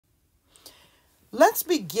Let's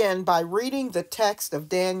begin by reading the text of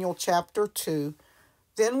Daniel chapter 2.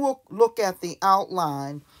 Then we'll look at the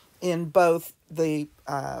outline in both the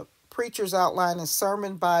Preacher's Outline and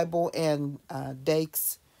Sermon Bible and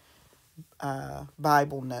Dake's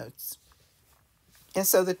Bible Notes. And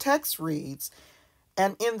so the text reads,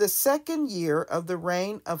 "And in the second year of the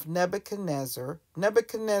reign of Nebuchadnezzar,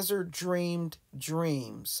 Nebuchadnezzar dreamed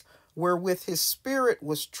dreams, wherewith his spirit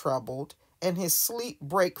was troubled, and his sleep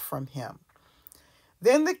brake from him.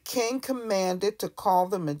 Then the king commanded to call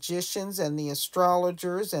the magicians and the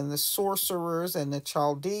astrologers and the sorcerers and the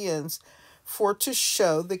Chaldeans for to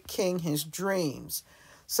show the king his dreams.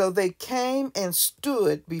 So they came and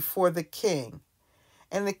stood before the king.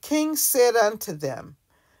 And the king said unto them,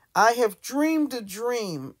 I have dreamed a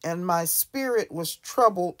dream, and my spirit was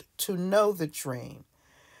troubled to know the dream.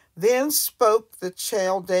 Then spoke the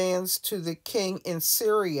Chaldeans to the king in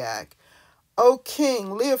Syriac, O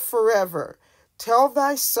king, live forever. Tell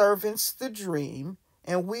thy servants the dream,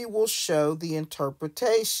 and we will show the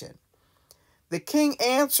interpretation. The king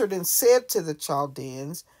answered and said to the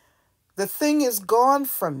Chaldeans, The thing is gone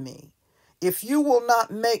from me. If you will not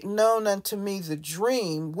make known unto me the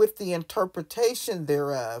dream with the interpretation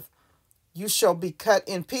thereof, you shall be cut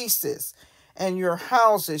in pieces, and your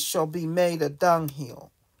houses shall be made a dunghill.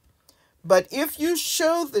 But if you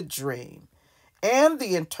show the dream and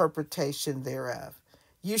the interpretation thereof,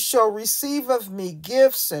 you shall receive of me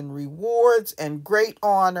gifts and rewards and great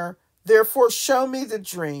honor. Therefore show me the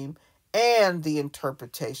dream and the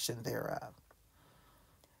interpretation thereof.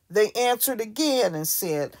 They answered again and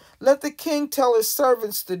said, Let the king tell his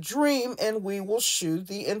servants the dream, and we will shew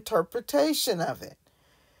the interpretation of it.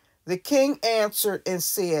 The king answered and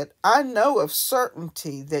said, I know of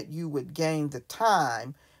certainty that you would gain the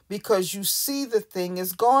time, because you see the thing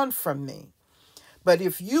is gone from me. But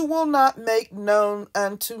if you will not make known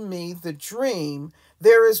unto me the dream,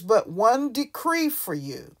 there is but one decree for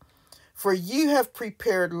you. For you have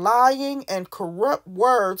prepared lying and corrupt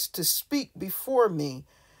words to speak before me,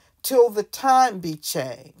 till the time be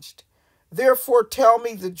changed. Therefore tell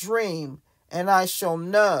me the dream, and I shall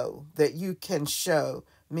know that you can show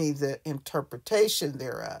me the interpretation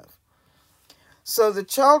thereof. So the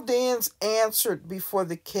Chaldeans answered before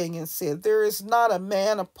the king and said, There is not a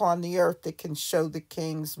man upon the earth that can show the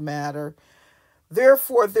king's matter.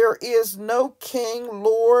 Therefore there is no king,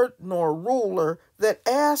 lord, nor ruler that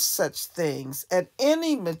asks such things at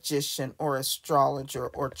any magician or astrologer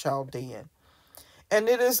or Chaldean. And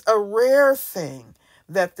it is a rare thing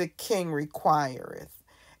that the king requireth,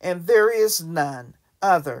 and there is none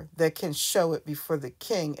other that can show it before the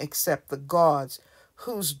king except the gods,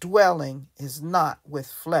 whose dwelling is not with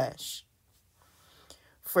flesh.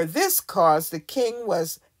 For this cause the king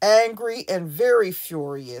was angry and very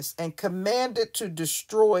furious, and commanded to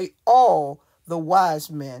destroy all the wise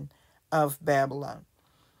men of Babylon.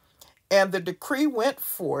 And the decree went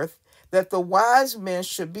forth that the wise men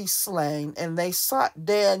should be slain, and they sought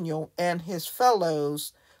Daniel and his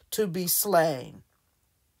fellows to be slain.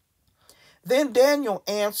 Then Daniel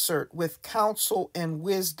answered with counsel and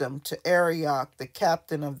wisdom to Arioch, the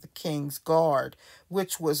captain of the king's guard,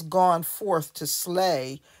 which was gone forth to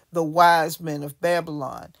slay the wise men of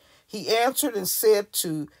Babylon. He answered and said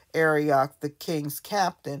to Arioch, the king's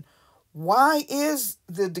captain, Why is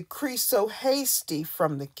the decree so hasty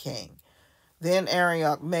from the king? Then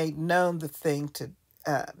Arioch made the thing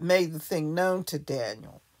known to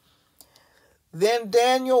Daniel. Then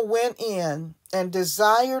Daniel went in and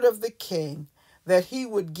desired of the king that he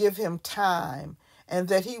would give him time, and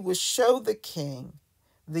that he would show the king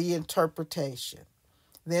the interpretation.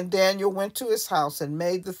 Then Daniel went to his house and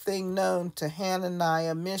made the thing known to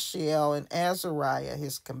Hananiah, Mishael, and Azariah,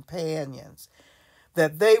 his companions,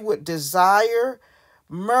 that they would desire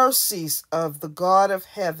mercies of the God of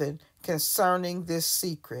heaven concerning this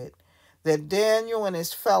secret, that Daniel and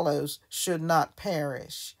his fellows should not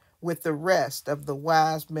perish with the rest of the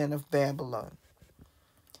wise men of Babylon.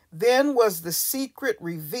 Then was the secret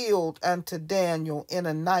revealed unto Daniel in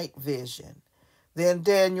a night vision. Then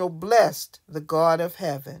Daniel blessed the God of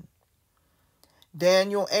heaven.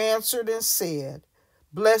 Daniel answered and said,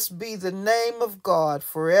 Blessed be the name of God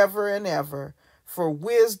forever and ever, for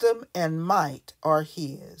wisdom and might are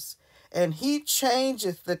his, and he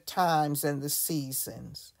changeth the times and the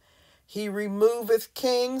seasons. He removeth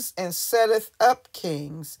kings and setteth up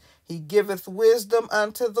kings. He giveth wisdom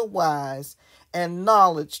unto the wise, and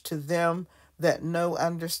knowledge to them that know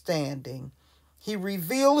understanding. He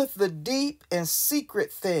revealeth the deep and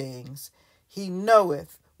secret things. He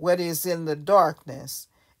knoweth what is in the darkness,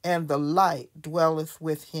 and the light dwelleth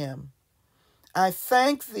with him. I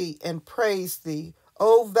thank thee and praise thee,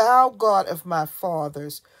 O thou God of my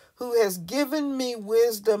fathers, who has given me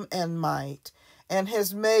wisdom and might, and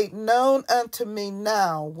has made known unto me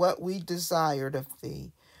now what we desired of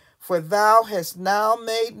thee. For thou hast now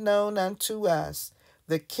made known unto us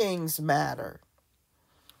the king's matter.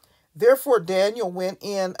 Therefore Daniel went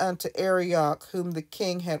in unto Arioch, whom the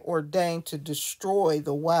king had ordained to destroy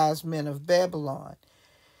the wise men of Babylon.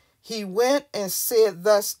 He went and said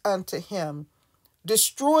thus unto him,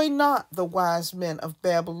 Destroy not the wise men of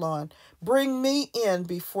Babylon. Bring me in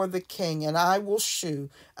before the king, and I will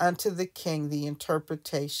shew unto the king the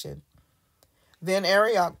interpretation. Then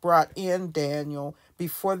Arioch brought in Daniel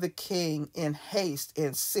before the king in haste,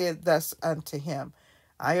 and said thus unto him,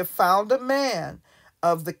 I have found a man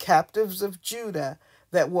of the captives of Judah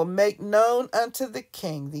that will make known unto the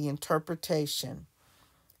king the interpretation.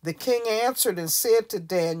 The king answered and said to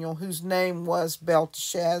Daniel, whose name was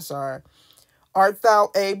Belteshazzar, Art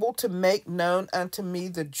thou able to make known unto me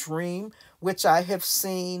the dream which I have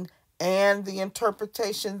seen, and the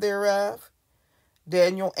interpretation thereof?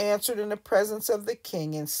 Daniel answered in the presence of the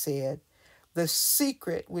king and said, The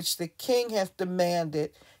secret which the king hath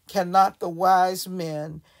demanded cannot the wise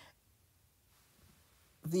men,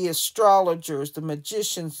 the astrologers, the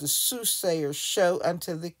magicians, the soothsayers show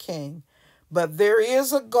unto the king. But there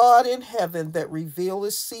is a God in heaven that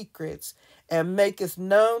revealeth secrets, and maketh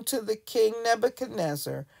known to the king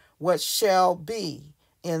Nebuchadnezzar what shall be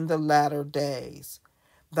in the latter days.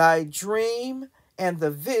 Thy dream and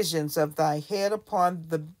the visions of thy head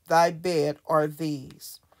upon thy bed are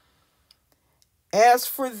these. As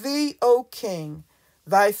for thee, O king,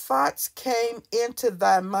 thy thoughts came into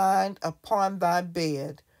thy mind upon thy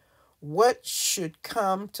bed, what should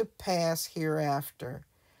come to pass hereafter.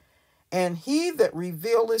 And he that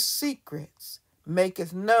revealeth secrets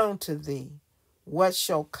maketh known to thee what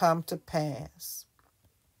shall come to pass.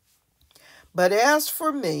 But as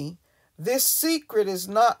for me, this secret is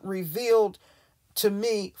not revealed to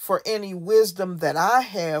me for any wisdom that I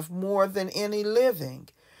have more than any living,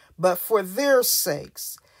 but for their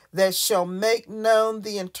sakes that shall make known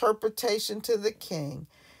the interpretation to the king,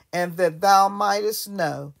 and that thou mightest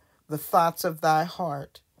know the thoughts of thy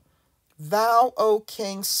heart. Thou, O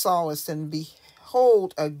king, sawest, and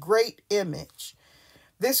behold, a great image.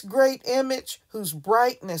 This great image, whose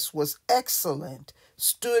brightness was excellent,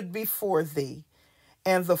 stood before thee,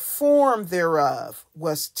 and the form thereof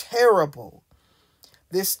was terrible.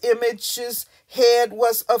 This image's head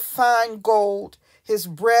was of fine gold, his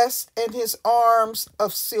breast and his arms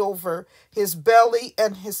of silver, his belly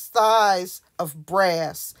and his thighs of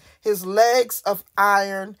brass, his legs of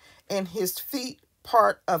iron, and his feet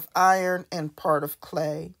part of iron and part of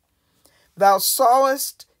clay. Thou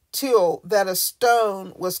sawest till that a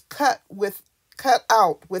stone was cut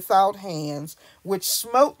out without hands, which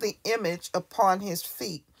smote the image upon his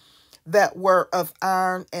feet, that were of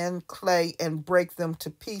iron and clay, and brake them to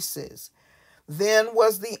pieces. Then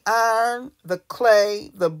was the iron, the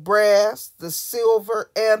clay, the brass, the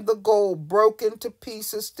silver, and the gold broken to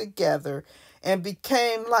pieces together, and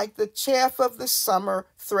became like the chaff of the summer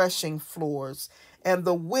threshing floors, and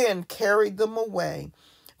the wind carried them away,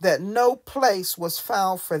 that no place was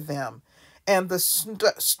found for them. And the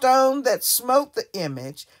stone that smote the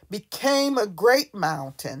image became a great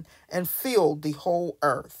mountain, and filled the whole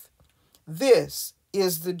earth. This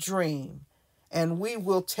is the dream, and we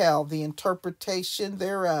will tell the interpretation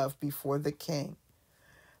thereof before the king.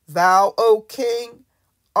 Thou, O king,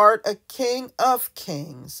 art a king of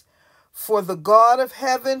kings, for the God of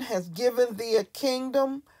heaven hath given thee a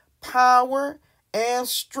kingdom, power, and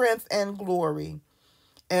strength, and glory.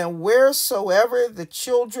 And wheresoever the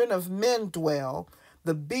children of men dwell,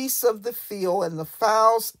 the beasts of the field and the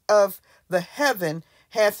fowls of the heaven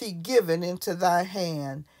hath he given into thy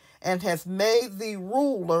hand, and hath made thee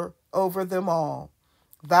ruler over them all.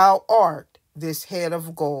 Thou art this head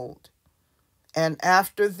of gold. And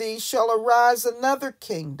after thee shall arise another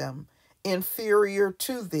kingdom, inferior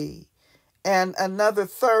to thee, and another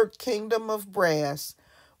third kingdom of brass,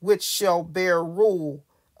 which shall bear rule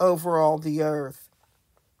over all the earth.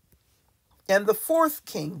 And the fourth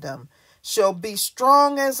kingdom shall be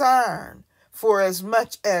strong as iron, for as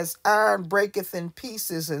much as iron breaketh in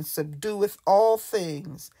pieces and subdueth all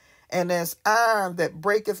things, and as iron that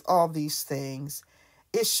breaketh all these things,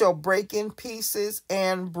 it shall break in pieces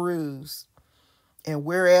and bruise. And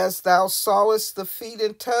whereas thou sawest the feet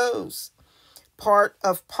and toes, part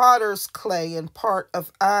of potter's clay and part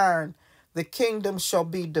of iron, the kingdom shall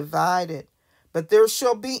be divided, but there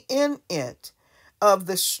shall be in it of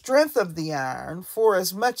the strength of the iron, for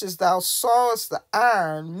as much as thou sawest the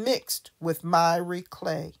iron mixed with miry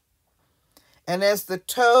clay. And as the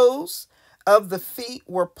toes of the feet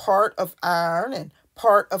were part of iron and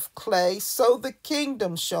part of clay, so the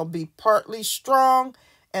kingdom shall be partly strong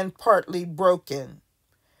and partly broken.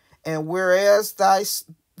 And whereas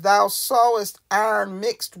thou sawest iron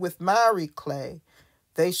mixed with miry clay,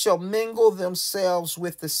 they shall mingle themselves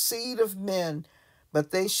with the seed of men,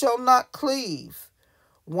 but they shall not cleave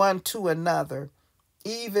one to another,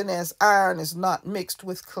 even as iron is not mixed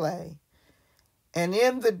with clay. And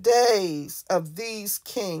in the days of these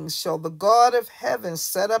kings shall the God of heaven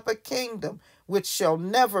set up a kingdom which shall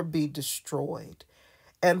never be destroyed.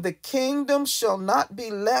 And the kingdom shall not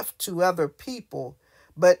be left to other people,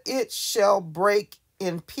 but it shall break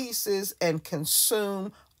in pieces and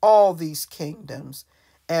consume all these kingdoms,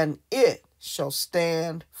 and it shall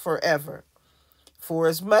stand forever. For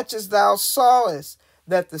as much as thou sawest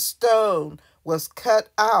that the stone was cut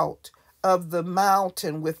out of the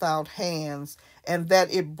mountain without hands, and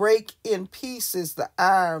that it brake in pieces the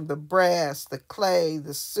iron, the brass, the clay,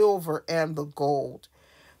 the silver, and the gold,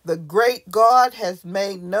 the great God hath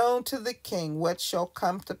made known to the king what shall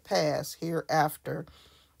come to pass hereafter,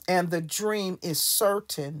 and the dream is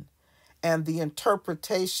certain, and the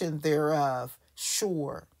interpretation thereof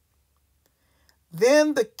sure.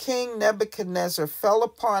 Then the king Nebuchadnezzar fell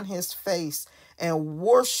upon his face and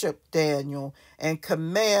worshipped Daniel, and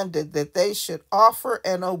commanded that they should offer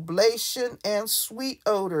an oblation and sweet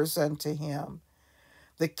odors unto him.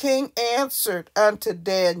 The king answered unto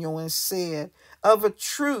Daniel and said, Of a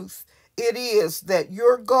truth it is that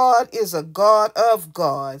your God is a God of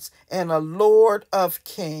gods, and a Lord of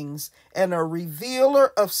kings, and a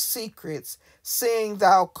revealer of secrets, seeing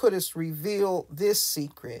thou couldest reveal this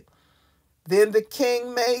secret. Then the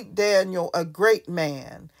king made Daniel a great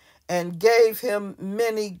man, and gave him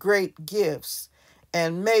many great gifts,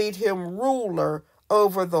 and made him ruler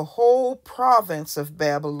over the whole province of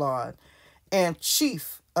Babylon, and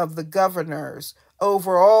chief of the governors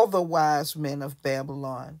over all the wise men of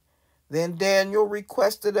Babylon. Then Daniel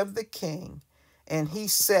requested of the king, and he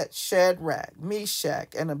set Shadrach,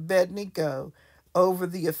 Meshach, and Abednego over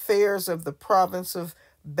the affairs of the province of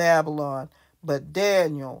Babylon, but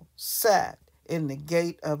Daniel sat in the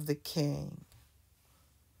gate of the king.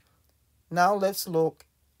 Now let's look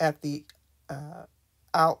at the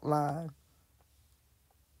outline.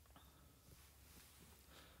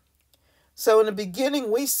 So in the beginning,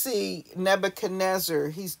 we see Nebuchadnezzar.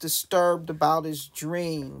 He's disturbed about his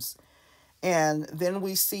dreams. And then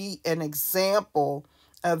we see an example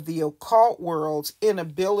of the occult world's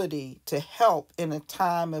inability to help in a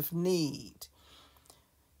time of need.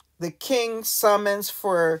 The king summons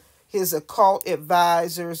for his occult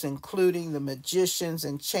advisors, including the magicians,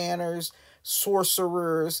 enchanters,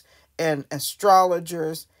 sorcerers, and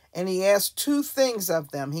astrologers, and he asks two things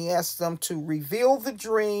of them. He asks them to reveal the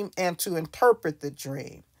dream and to interpret the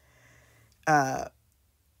dream.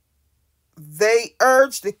 They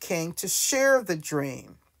urged the king to share the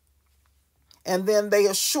dream, and then they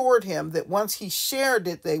assured him that once he shared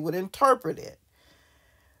it, they would interpret it.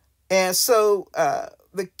 And so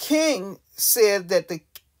the king said that the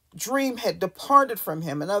dream had departed from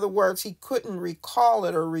him. In other words, he couldn't recall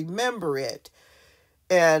it or remember it.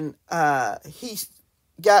 And he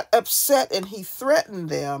got upset, and he threatened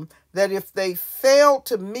them that if they failed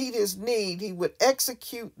to meet his need, he would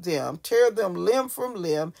execute them, tear them limb from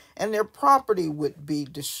limb, and their property would be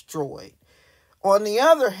destroyed. On the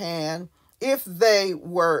other hand, if they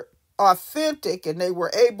were authentic and they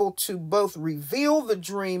were able to both reveal the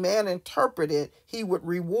dream and interpret it, he would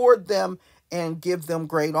reward them and give them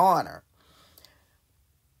great honor.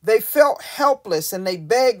 They felt helpless, and they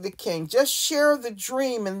begged the king, just share the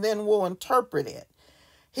dream and then we'll interpret it.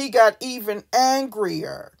 He got even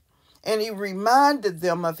angrier, and he reminded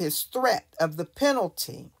them of his threat of the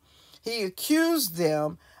penalty. He accused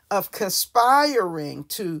them of conspiring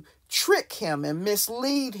to trick him and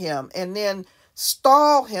mislead him, and then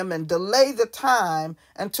stall him and delay the time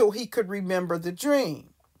until he could remember the dream.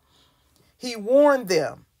 He warned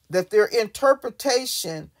them that their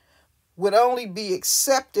interpretation would only be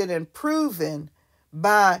accepted and proven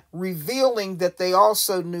by revealing that they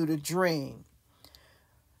also knew the dream.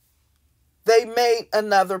 They made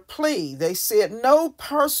another plea. They said no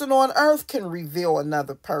person on earth can reveal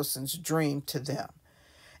another person's dream to them.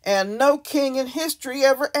 And no king in history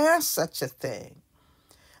ever asked such a thing.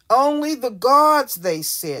 Only the gods, they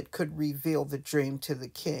said, could reveal the dream to the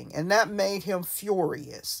king, and that made him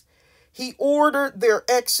furious. He ordered their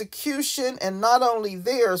execution, and not only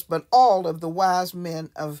theirs, but all of the wise men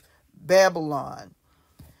of Babylon.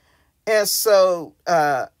 And so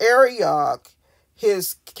Arioch,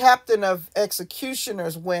 his captain of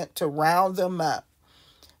executioners, went to round them up.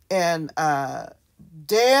 And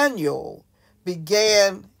Daniel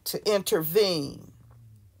began to intervene.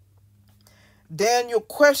 Daniel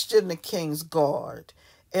questioned the king's guard,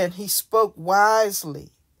 and he spoke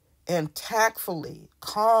wisely and tactfully,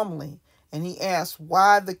 calmly, and he asked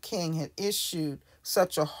why the king had issued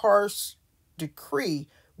such a harsh decree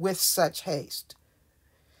with such haste.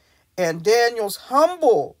 And Daniel's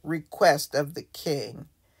humble request of the king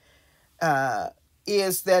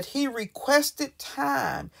is that he requested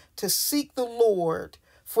time to seek the Lord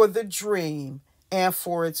for the dream and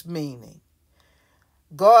for its meaning.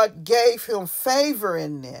 God gave him favor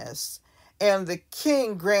in this, and the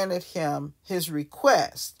king granted him his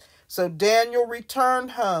request. So Daniel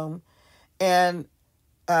returned home, and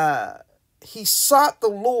he sought the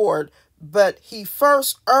Lord, but he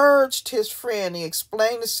first urged his friend. He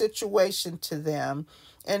explained the situation to them,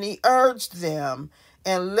 and he urged them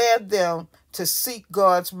and led them to seek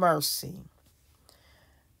God's mercy.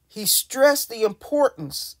 He stressed the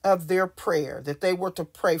importance of their prayer, that they were to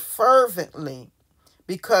pray fervently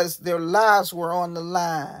because their lives were on the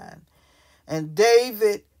line. And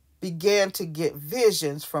David began to get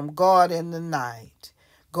visions from God in the night.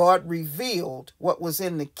 God revealed what was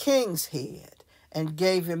in the king's head and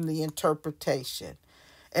gave him the interpretation.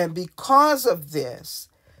 And because of this,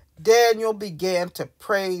 Daniel began to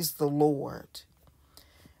praise the Lord.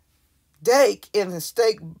 Dake, in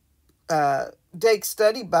the Dake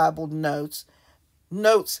Study Bible notes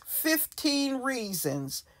 15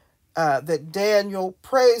 reasons that Daniel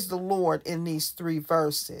praised the Lord in these 3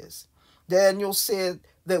 verses. Daniel said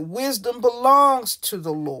that wisdom belongs to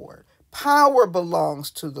the Lord. Power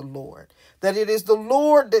belongs to the Lord. That it is the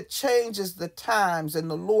Lord that changes the times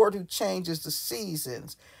and the Lord who changes the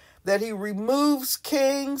seasons. That he removes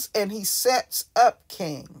kings and he sets up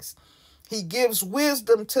kings. He gives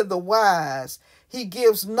wisdom to the wise. He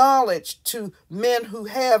gives knowledge to men who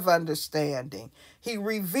have understanding. He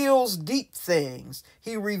reveals deep things.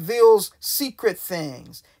 He reveals secret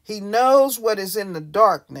things. He knows what is in the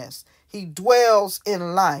darkness. He dwells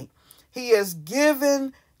in light.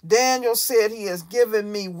 Daniel said, he has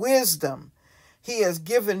given me wisdom. He has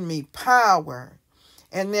given me power.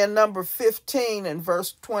 And then number 15 in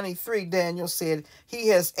verse 23, Daniel said, he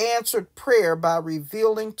has answered prayer by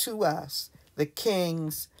revealing to us the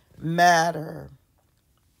king's matter.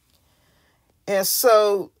 And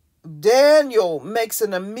so Daniel makes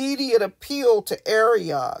an immediate appeal to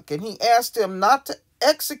Arioch, and he asked him not to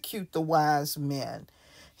execute the wise men.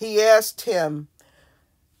 He asked him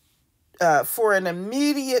for an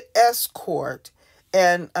immediate escort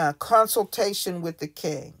and consultation with the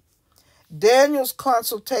king. Daniel's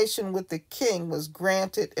consultation with the king was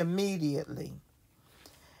granted immediately.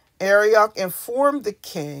 Arioch informed the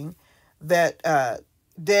king that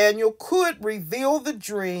Daniel could reveal the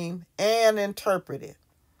dream and interpret it.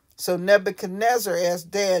 So Nebuchadnezzar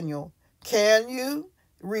asked Daniel, can you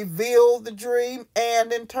reveal the dream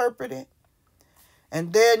and interpret it?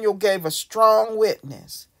 And Daniel gave a strong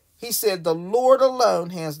witness. He said, the Lord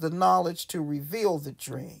alone has the knowledge to reveal the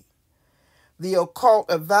dream. The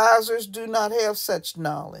occult advisors do not have such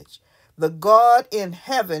knowledge. The God in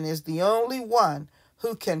heaven is the only one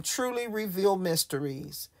who can truly reveal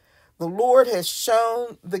mysteries. The Lord has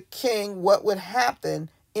shown the king what would happen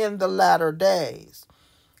in the latter days.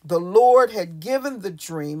 The Lord had given the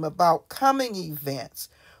dream about coming events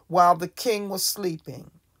while the king was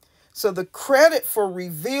sleeping. So the credit for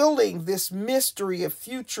revealing this mystery of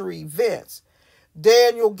future events,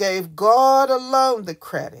 Daniel gave God alone the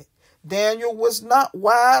credit. Daniel was not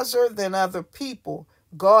wiser than other people.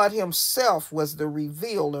 God himself was the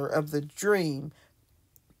revealer of the dream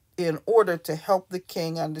in order to help the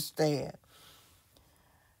king understand.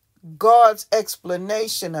 God's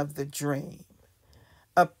explanation of the dream.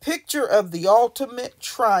 A picture of the ultimate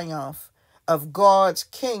triumph of God's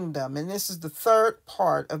kingdom. And this is the 3rd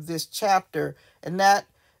part of this chapter, and that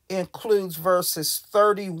includes verses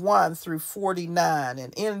 31 through 49.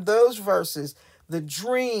 And in those verses, the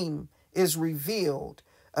dream is revealed.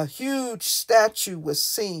 A huge statue was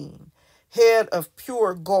seen, head of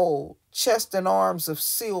pure gold, chest and arms of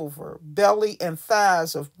silver, belly and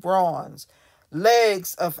thighs of bronze,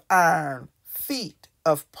 legs of iron, feet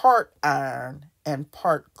of part iron and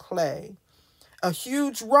part clay. A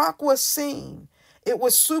huge rock was seen. It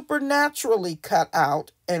was supernaturally cut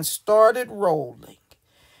out and started rolling.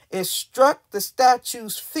 It struck the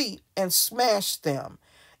statue's feet and smashed them.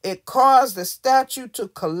 It caused the statue to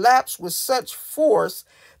collapse with such force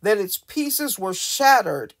that its pieces were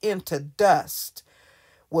shattered into dust,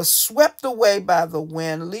 was swept away by the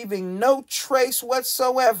wind, leaving no trace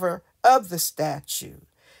whatsoever of the statue.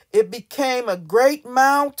 It became a great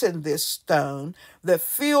mountain, this stone, that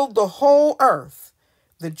filled the whole earth.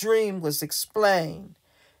 the dream was explained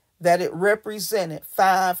that it represented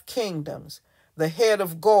 5 kingdoms, the head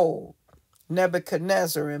of gold,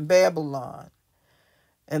 Nebuchadnezzar in Babylon.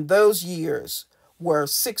 And those years were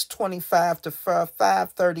 625 to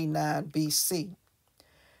 539 BC.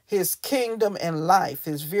 His kingdom and life,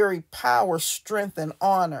 his very power, strength, and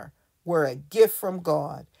honor were a gift from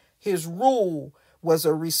God. His rule was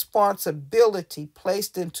a responsibility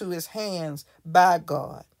placed into his hands by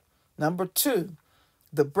God. Number 2,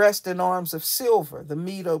 the breast and arms of silver, the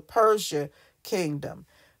Medo-Persia kingdom,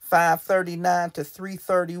 539 to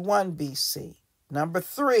 331 BC. Number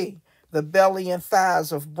 3, the belly and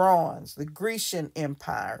thighs of bronze, the Grecian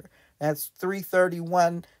Empire, that's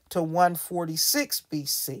 331 to 146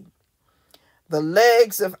 BC. The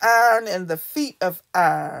legs of iron and the feet of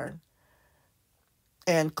iron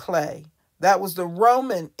and clay. That was the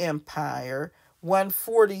Roman Empire,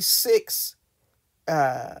 146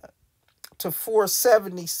 to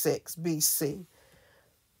 476 BC.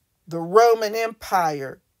 The Roman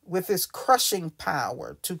Empire, with its crushing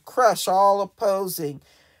power to crush all opposing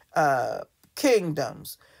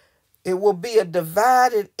kingdoms. It will be a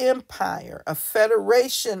divided empire, a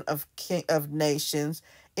federation of nations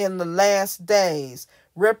in the last days,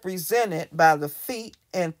 represented by the feet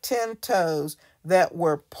and 10 toes that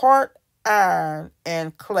were part iron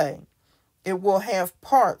and clay. It will have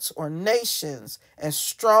parts or nations as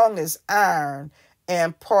strong as iron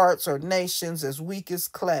and parts or nations as weak as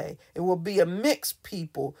clay. It will be a mixed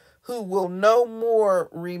people who will no more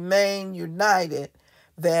remain united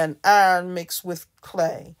than iron mixed with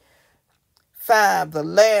clay. 5, the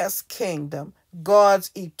last kingdom,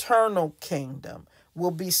 God's eternal kingdom,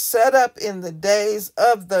 will be set up in the days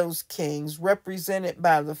of those kings, represented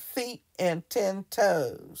by the feet and 10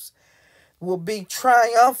 toes, will be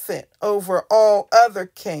triumphant over all other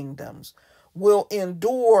kingdoms, will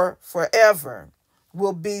endure forever,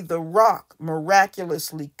 will be the rock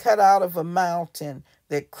miraculously cut out of a mountain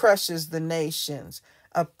that crushes the nations,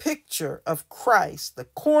 a picture of Christ, the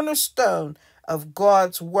cornerstone of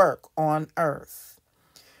God's work on earth,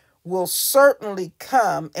 will certainly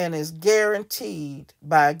come and is guaranteed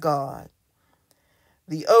by God.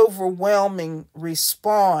 The overwhelming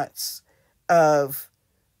response of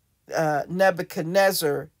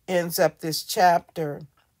Nebuchadnezzar ends up this chapter.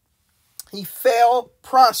 He fell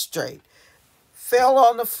prostrate, fell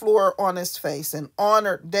on the floor on his face, and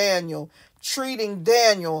honored Daniel, treating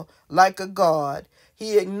Daniel like a god.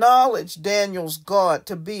 He acknowledged Daniel's God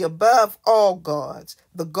to be above all gods,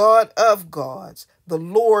 the God of gods, the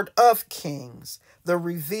Lord of kings, the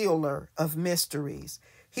revealer of mysteries.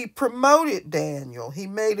 He promoted Daniel. He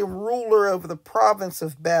made him ruler over the province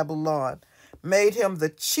of Babylon, made him the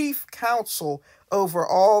chief counsel over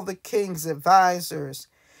all the king's advisors.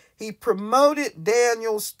 He promoted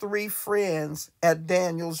Daniel's 3 friends at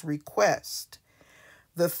Daniel's request.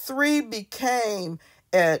 The 3 became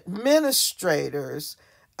administrators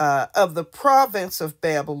of the province of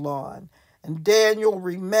Babylon, and Daniel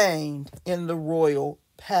remained in the royal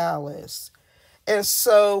palace. And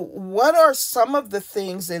so, what are some of the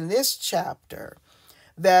things in this chapter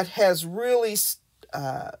that has really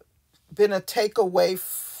been a takeaway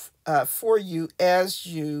for you as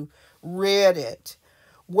you read it?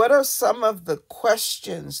 What are some of the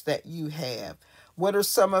questions that you have? What are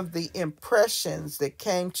some of the impressions that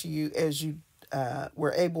came to you as you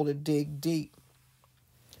were able to dig deep?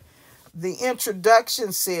 The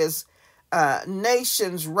introduction says,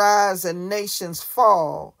 nations rise and nations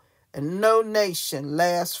fall, and no nation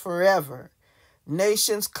lasts forever.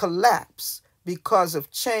 Nations collapse because of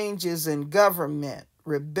changes in government,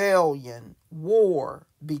 rebellion, war,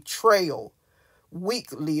 betrayal,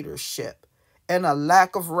 weak leadership, and a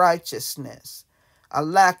lack of righteousness, a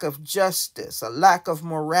lack of justice, a lack of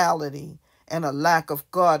morality, and a lack of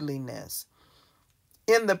godliness.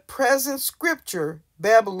 In the present scripture,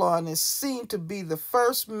 Babylon is seen to be the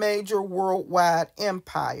first major worldwide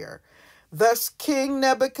empire. Thus, King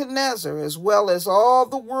Nebuchadnezzar, as well as all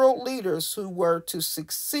the world leaders who were to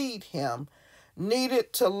succeed him,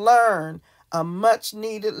 needed to learn a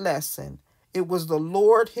much-needed lesson. It was the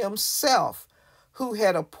Lord himself who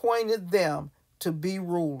had appointed them to be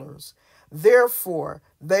rulers. Therefore,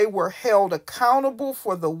 they were held accountable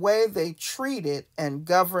for the way they treated and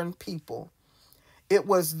governed people. It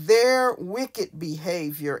was their wicked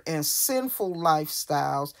behavior and sinful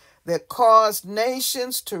lifestyles that caused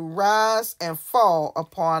nations to rise and fall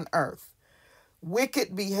upon earth.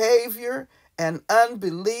 Wicked behavior and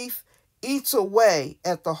unbelief eats away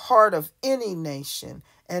at the heart of any nation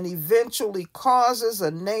and eventually causes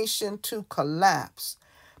a nation to collapse.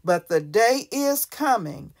 But the day is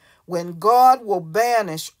coming when God will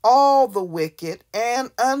banish all the wicked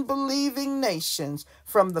and unbelieving nations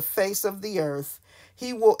from the face of the earth.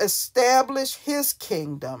 He will establish his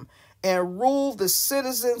kingdom and rule the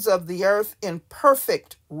citizens of the earth in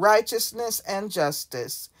perfect righteousness and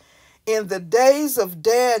justice. In the days of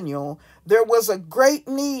Daniel, there was a great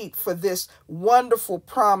need for this wonderful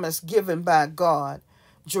promise given by God.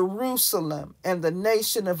 Jerusalem and the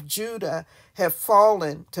nation of Judah have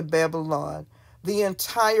fallen to Babylon. The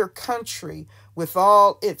entire country, with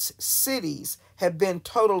all its cities, have been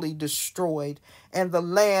totally destroyed, and the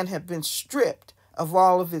land have been stripped of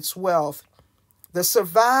all of its wealth. The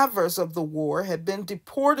survivors of the war had been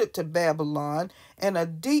deported to Babylon, and a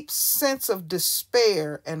deep sense of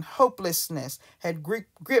despair and hopelessness had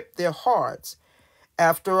gripped their hearts.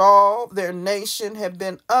 After all, their nation had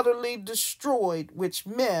been utterly destroyed, which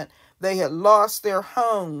meant they had lost their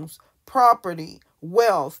homes, property,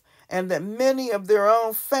 wealth, and that many of their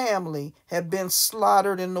own family had been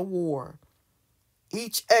slaughtered in the war.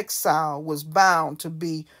 Each exile was bound to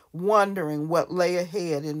be wondering what lay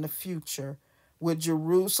ahead in the future. Would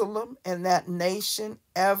Jerusalem and that nation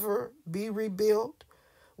ever be rebuilt?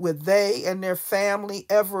 Would they and their family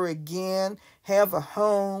ever again have a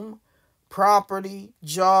home, property,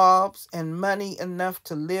 jobs, and money enough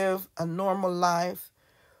to live a normal life?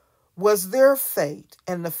 Was their fate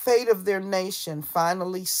and the fate of their nation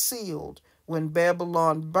finally sealed when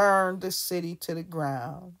Babylon burned the city to the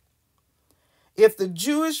ground? If the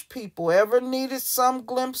Jewish people ever needed some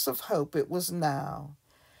glimpse of hope, it was now.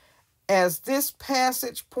 As this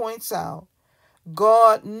passage points out,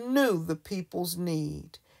 God knew the people's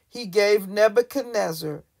need. He gave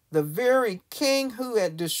Nebuchadnezzar, the very king who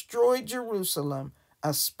had destroyed Jerusalem,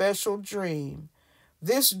 a special dream.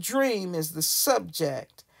 This dream is the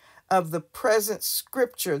subject of the present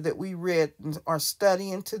scripture that we read and are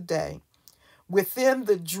studying today. Within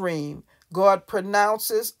the dream, God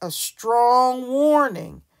pronounces a strong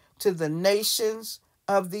warning to the nations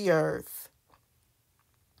of the earth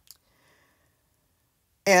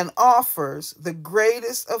and offers the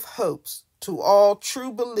greatest of hopes to all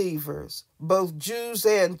true believers, both Jews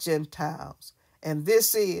and Gentiles. And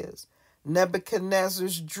this is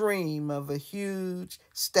Nebuchadnezzar's dream of a huge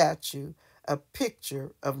statue, a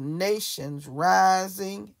picture of nations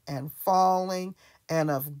rising and falling and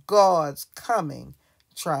of God's coming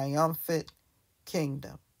triumphant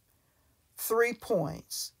kingdom. 3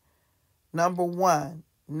 points. Number 1,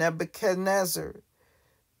 Nebuchadnezzar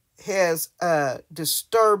has a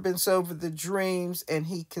disturbance over the dreams, and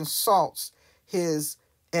he consults his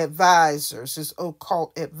advisors, his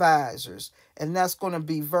occult advisors, and that's going to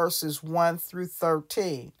be verses 1 through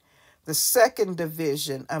 13. The second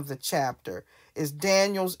division of the chapter is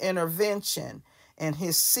Daniel's intervention and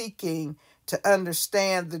his seeking to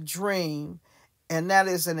understand the dream, and that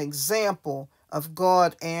is an example of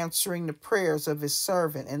God answering the prayers of his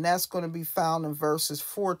servant, and that's going to be found in verses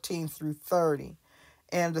 14 through 30.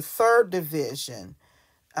 And the third division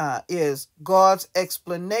is God's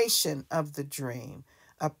explanation of the dream,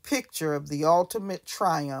 a picture of the ultimate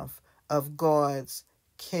triumph of God's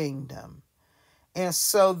kingdom. And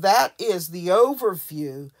so that is the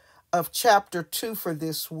overview of chapter 2 for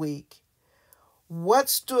this week. What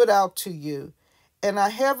stood out to you? And I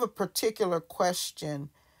have a particular question.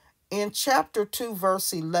 In chapter 2,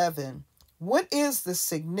 verse 11, what is the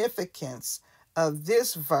significance of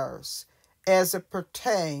this verse as it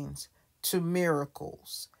pertains to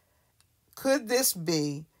miracles? Could this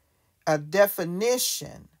be a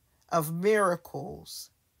definition of miracles?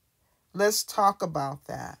 Let's talk about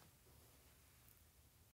that.